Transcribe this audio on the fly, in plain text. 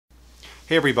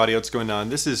Hey everybody, what's going on?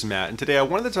 This is Matt, and today I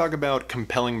wanted to talk about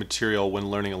compelling material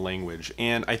when learning a language.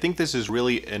 And I think this is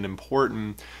really an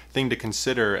important thing to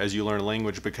consider as you learn a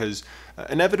language because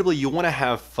inevitably you want to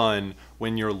have fun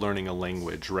when you're learning a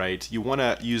language, right? You want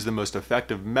to use the most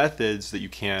effective methods that you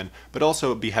can, but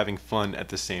also be having fun at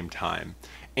the same time.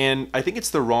 And I think it's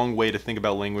the wrong way to think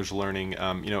about language learning,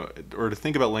 or to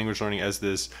think about language learning as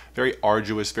this very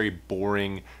arduous, very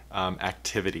boring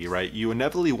activity, right? You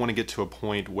inevitably want to get to a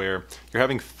point where you're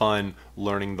having fun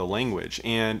learning the language.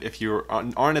 And if you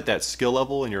aren't at that skill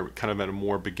level and you're kind of at a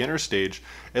more beginner stage,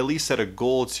 at least set a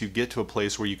goal to get to a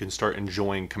place where you can start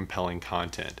enjoying compelling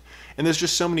content. And there's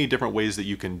just so many different ways that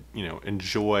you can,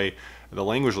 enjoy the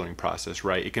language learning process,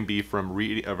 right? It can be from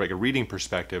like a reading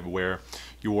perspective where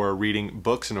you're reading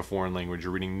books in a foreign language,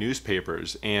 you're reading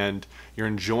newspapers, and you're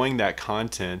enjoying that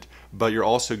content, but you're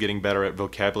also getting better at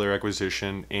vocabulary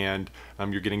acquisition and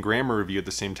you're getting grammar review at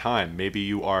the same time. Maybe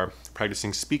you are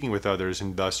practicing speaking with others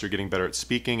and thus you're getting better at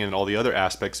speaking and all the other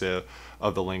aspects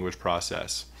of the language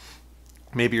process.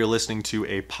 Maybe you're listening to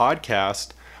a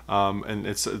podcast and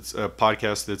it's a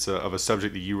podcast that's of a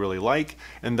subject that you really like,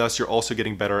 and thus you're also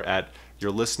getting better at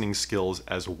your listening skills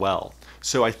as well.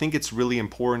 So I think it's really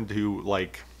important to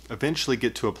eventually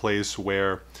get to a place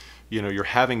where you're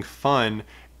having fun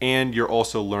and you're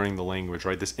also learning the language,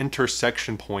 right? This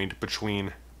intersection point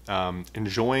between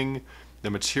enjoying the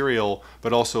material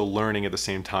but also learning at the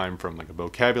same time from like a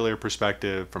vocabulary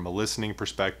perspective, from a listening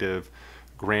perspective,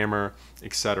 grammar,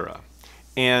 etc.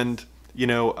 And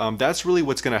that's really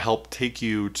what's going to help take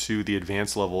you to the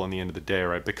advanced level in the end of the day,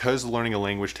 right? Because learning a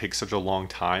language takes such a long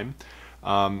time,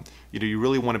 you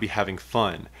really want to be having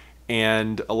fun.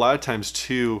 And a lot of times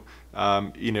too,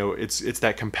 it's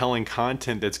that compelling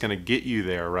content that's going to get you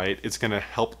there, right? It's going to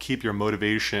help keep your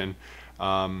motivation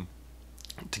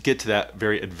to get to that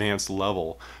very advanced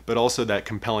level, but also that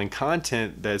compelling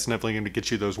content that's definitely going to get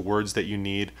you those words that you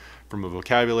need from a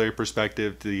vocabulary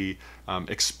perspective, the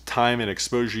time and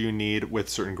exposure you need with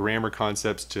certain grammar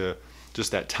concepts, to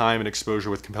just that time and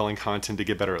exposure with compelling content to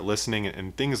get better at listening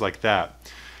and things like that.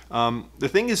 The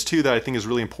thing is too that I think is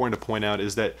really important to point out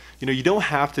is that you don't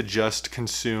have to just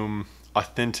consume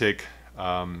authentic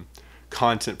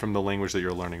content from the language that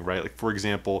you're learning, right? Like for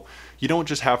example, you don't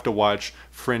just have to watch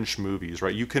French movies,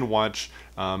 right? You can watch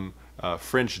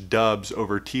French dubs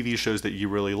over TV shows that you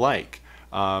really like.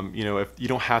 If you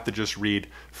don't have to just read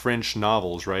French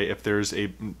novels, right? If there's a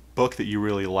book that you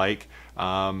really like,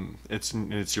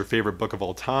 it's your favorite book of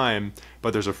all time,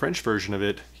 but there's a French version of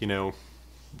it,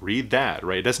 read that,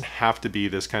 right? It doesn't have to be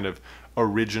this kind of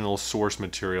original source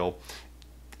material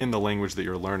in the language that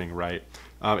you're learning, right?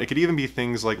 It could even be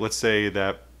things like, let's say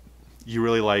that you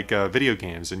really like video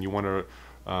games and you want to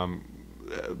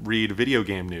read video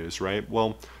game news, right?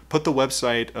 Well, put the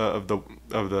website of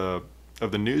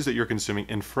the news that you're consuming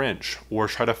in French, or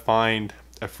try to find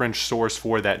a French source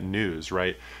for that news,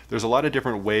 right? There's a lot of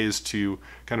different ways to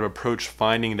kind of approach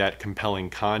finding that compelling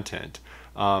content.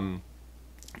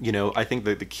 I think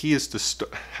that the key is to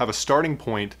have a starting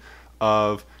point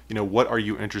of what are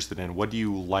you interested in, what do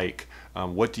you like,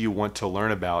 what do you want to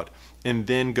learn about, and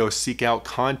then go seek out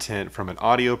content from an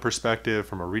audio perspective,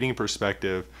 from a reading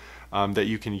perspective, that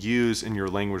you can use in your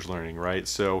language learning, right?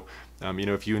 So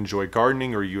if you enjoy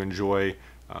gardening or you enjoy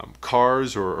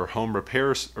cars or home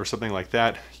repairs or something like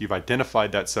that, you've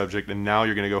identified that subject, and now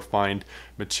you're going to go find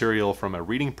material from a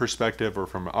reading perspective or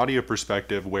from an audio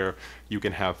perspective where you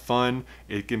can have fun.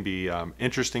 It can be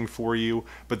interesting for you,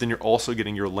 but then you're also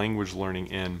getting your language learning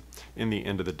in the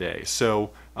end of the day. So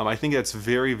I think that's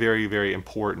very, very, very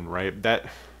important, right? That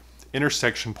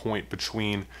intersection point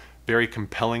between very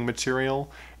compelling material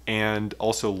and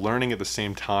also learning at the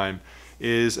same time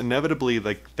is inevitably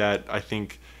like that, I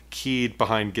think, keyed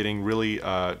behind getting really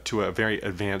to a very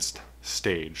advanced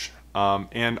stage.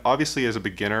 And obviously as a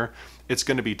beginner, it's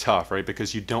going to be tough, right?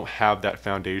 Because you don't have that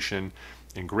foundation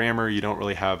in grammar, you don't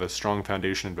really have a strong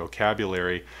foundation in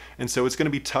vocabulary, and so it's going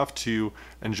to be tough to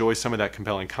enjoy some of that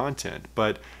compelling content.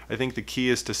 But I think the key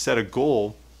is to set a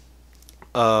goal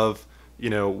of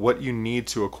what you need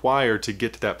to acquire to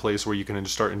get to that place where you can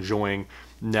start enjoying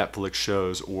Netflix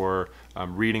shows or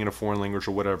reading in a foreign language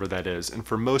or whatever that is. And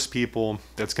for most people,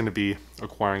 that's going to be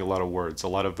acquiring a lot of words, a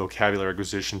lot of vocabulary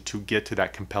acquisition to get to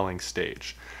that compelling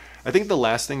stage. I think the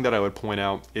last thing that I would point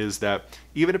out is that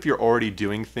even if you're already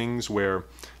doing things where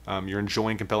you're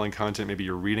enjoying compelling content, maybe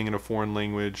you're reading in a foreign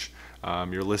language,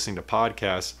 you're listening to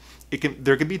podcasts,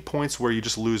 there can be points where you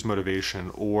just lose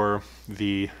motivation, or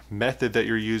the method that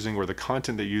you're using or the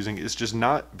content that you're using is just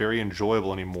not very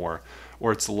enjoyable anymore,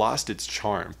 or it's lost its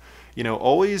charm.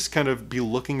 always kind of be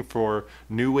looking for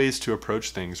new ways to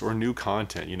approach things or new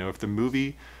content. If the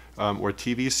movie or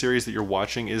TV series that you're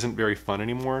watching isn't very fun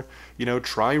anymore,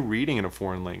 try reading in a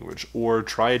foreign language or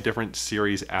try a different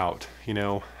series out.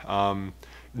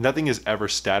 Nothing is ever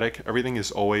static. Everything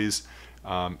is always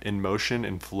in motion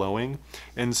and flowing.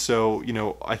 And so,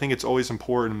 I think it's always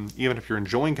important, even if you're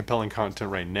enjoying compelling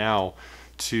content right now,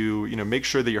 to make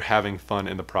sure that you're having fun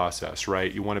in the process,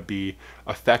 right? You want to be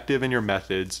effective in your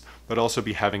methods, but also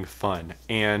be having fun.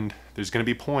 And there's going to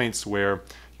be points where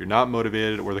you're not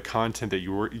motivated, or the content that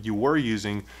you were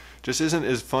using just isn't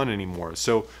as fun anymore.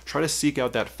 So try to seek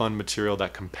out that fun material,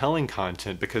 that compelling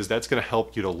content, because that's going to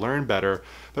help you to learn better,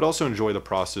 but also enjoy the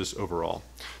process overall.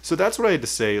 So that's what I had to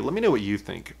say. Let me know what you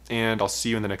think, and I'll see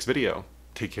you in the next video.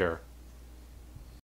 Take care.